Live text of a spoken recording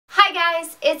Hi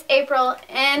guys, it's April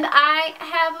and I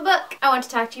have a book I want to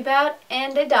talk to you about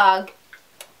and a dog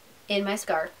in my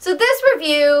scarf. So this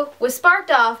review was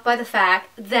sparked off by the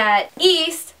fact that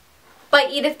East by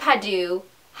Edith Pattou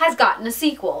has gotten a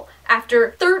sequel.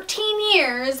 After 13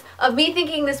 years of me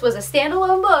thinking this was a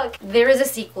standalone book, there is a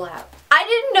sequel out. I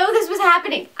didn't know this was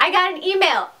happening. I got an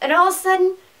email and all of a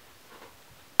sudden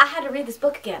I had to read this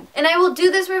book again. And I will do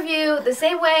this review the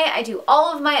same way I do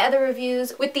all of my other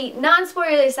reviews, with the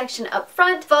non-spoilery section up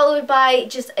front, followed by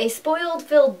just a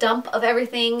spoiled-filled dump of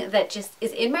everything that just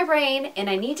is in my brain and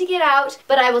I need to get out,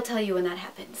 but I will tell you when that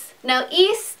happens. Now,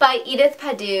 East by Edith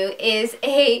Pattou is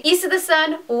a East of the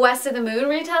Sun, West of the Moon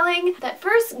retelling that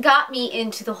first got me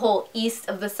into the whole East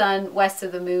of the Sun, West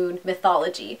of the Moon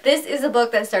mythology. This is a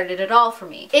book that started it all for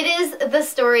me. It is the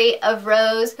story of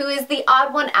Rose, who is the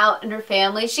odd one out in her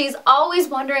family. She's always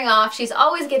wandering off, she's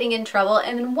always getting in trouble,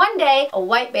 and then one day a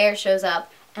white bear shows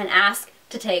up and asks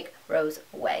to take Rose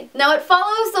away. Now it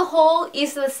follows the whole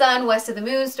East of the Sun, West of the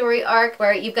Moon story arc,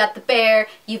 where you've got the bear,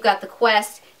 you've got the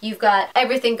quest, you've got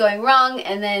everything going wrong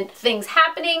and then things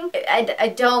happening.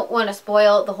 I don't want to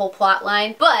spoil the whole plot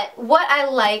line, but what I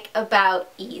like about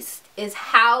East is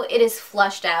how it is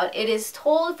flushed out. It is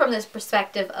told from this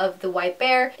perspective of the white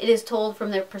bear, it is told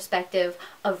from the perspective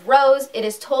of Rose, it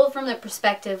is told from the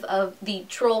perspective of the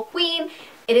troll queen,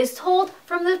 it is told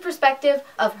from the perspective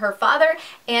of her father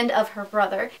and of her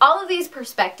brother. All of these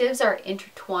perspectives are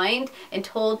intertwined and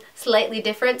told slightly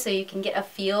different so you can get a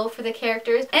feel for the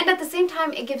characters, and at the same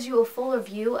time it gives you a fuller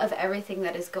view of everything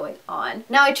that is going on.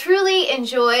 Now I truly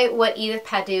enjoy what Edith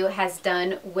Pattou has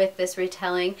done with this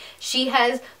retelling. She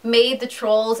has made the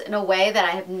trolls in a way that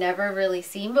I have never really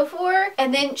seen before,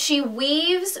 and then she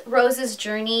weaves Rose's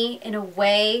journey in a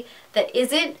way that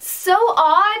isn't so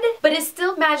odd, but is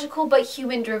still magical but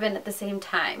human driven at the same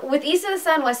time. With East of the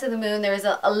Sun, West of the Moon, there's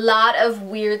a lot of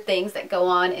weird things that go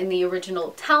on in the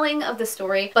original telling of the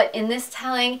story, but in this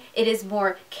telling, it is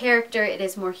more character, it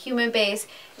is more human based.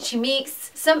 She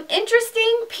meets some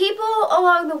interesting people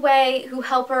along the way who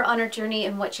help her on her journey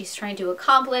and what she's trying to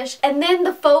accomplish. And then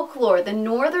the folklore, the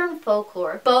northern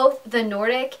folklore, both the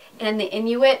Nordic and the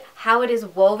Inuit, how it is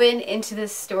woven into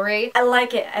this story. I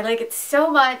like it. I like it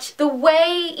so much. The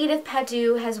way Edith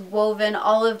Pattou has woven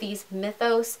all of these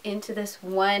mythos into this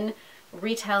one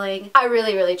retelling, I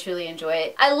really truly enjoy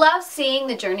it. I love seeing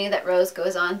the journey that Rose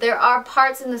goes on. There are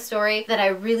parts in the story that I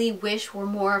really wish were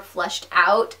more fleshed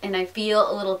out and I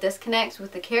feel a little disconnect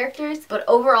with the characters, but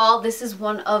overall this is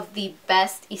one of the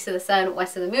best East of the Sun,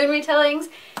 West of the Moon retellings,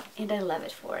 and I love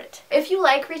it for it. If you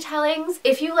like retellings,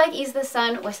 if you like East of the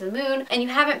Sun, West of the Moon, and you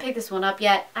haven't picked this one up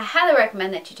yet, I highly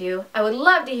recommend that you do. I would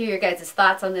love to hear your guys'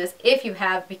 thoughts on this if you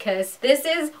have, because this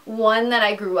is one that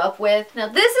I grew up with. Now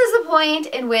this is the point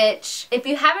in which, if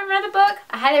you haven't read a book,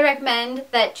 I highly recommend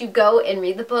that you go and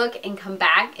read the book and come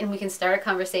back and we can start a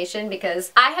conversation,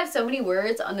 because I have so many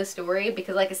words on the story,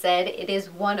 because like I said, it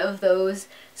is one of those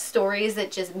stories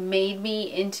that just made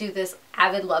me into this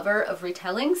avid lover of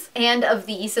retellings and of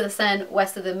the East of the Sun,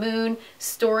 West of the Moon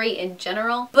story in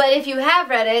general. But if you have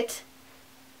read it,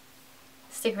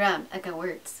 stick around, I got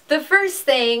words. The first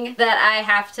thing that I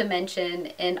have to mention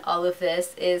in all of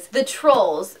this is the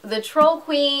trolls. The troll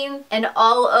queen and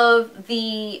all of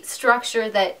the structure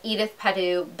that Edith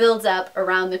Pattou builds up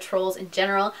around the trolls in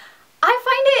general. I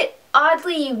find it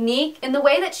oddly unique in the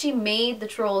way that she made the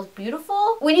trolls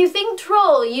beautiful. When you think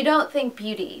troll, you don't think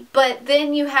beauty, but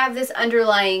then you have this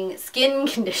underlying skin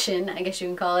condition, I guess you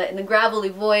can call it, and the gravelly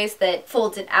voice that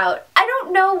folds it out. I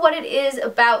don't know what it is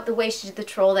about the way she did the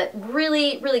troll that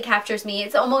really captures me.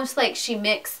 It's almost like she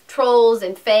mixed trolls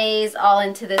and fays all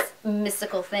into this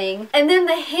mystical thing. And then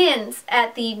the hints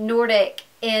at the Nordic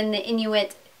and the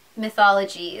Inuit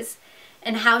mythologies,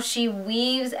 and how she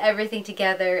weaves everything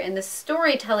together and the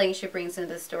storytelling she brings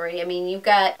into the story. I mean, you've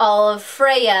got all of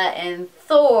Freya and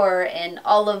Thor and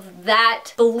all of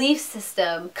that belief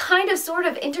system kind of sort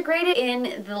of integrated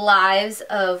in the lives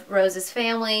of Rose's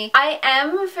family. I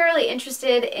am fairly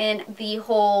interested in the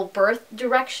whole birth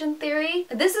direction theory.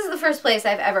 This is the first place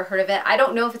I've ever heard of it. I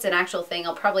don't know if it's an actual thing.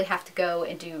 I'll probably have to go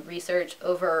and do research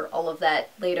over all of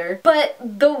that later. But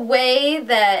the way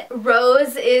that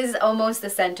Rose is almost the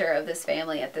center of this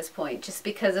family at this point, just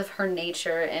because of her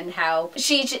nature and how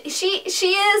she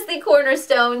is the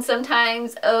cornerstone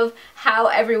sometimes of how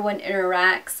everyone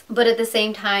interacts, but at the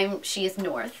same time she is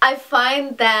north. I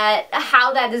find that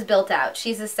how that is built out,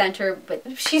 she's the center but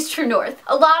she's true north.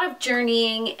 A lot of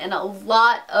journeying and a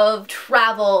lot of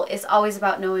travel is always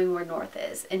about knowing where north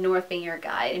is, and north being your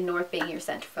guide and north being your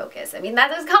center focus. I mean,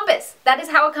 that is compass. That is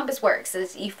how a compass works,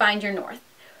 is you find your north,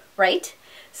 right?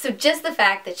 So just the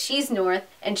fact that she's North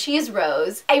and she's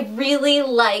Rose, I really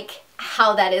like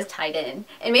how that is tied in.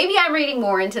 And maybe I'm reading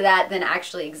more into that than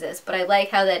actually exists, but I like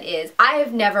how that is. I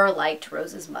have never liked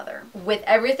Rose's mother. With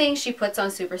everything she puts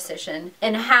on superstition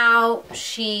and how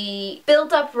she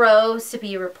built up Rose to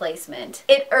be a replacement,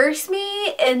 it irks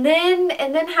me. And then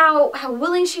how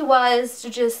willing she was to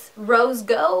just Rose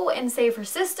go and save her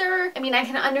sister. I mean, I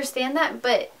can understand that,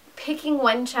 but picking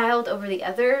one child over the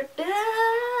other,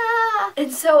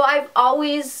 And so I've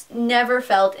always never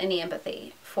felt any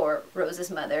empathy for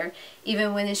Rose's mother,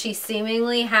 even when she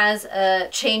seemingly has a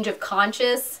change of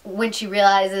conscience when she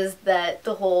realizes that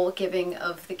the whole giving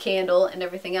of the candle and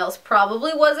everything else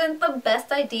probably wasn't the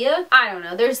best idea. I don't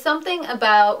know, there's something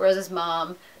about Rose's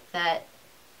mom that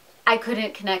I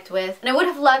couldn't connect with. And I would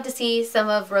have loved to see some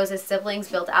of Rose's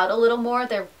siblings built out a little more.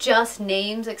 They're just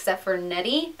names except for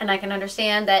Nettie. And I can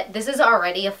understand that this is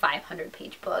already a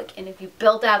 500-page book. And if you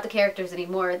built out the characters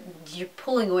anymore, you're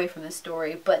pulling away from the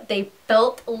story. But they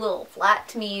felt a little flat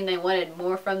to me and I wanted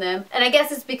more from them. And I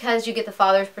guess it's because you get the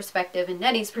father's perspective and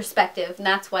Nettie's perspective. And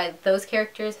that's why those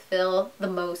characters feel the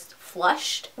most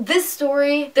flushed. This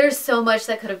story, there's so much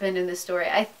that could have been in this story.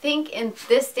 I think in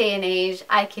this day and age,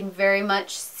 I can very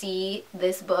much see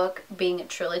this book being a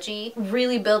trilogy.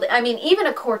 Really building, I mean, even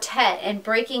a quartet and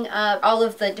breaking up all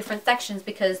of the different sections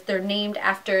because they're named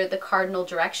after the cardinal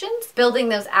directions. Building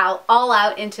those out, all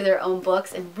out into their own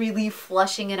books and really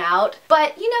flushing it out.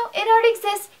 But, you know, it already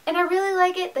exists and I really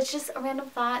like it. That's just a random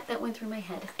thought that went through my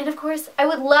head. And of course, I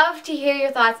would love to hear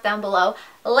your thoughts down below.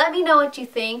 Let me know what you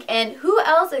think and who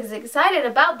else is excited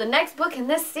about the next book in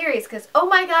this series, because oh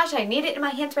my gosh, I need it in my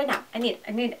hands right now. I need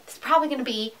it. It's probably going to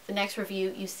be the next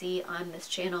review you see on this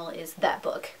channel is that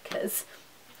book, because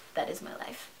that is my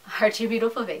life. Heart to your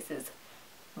beautiful faces.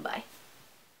 Bye.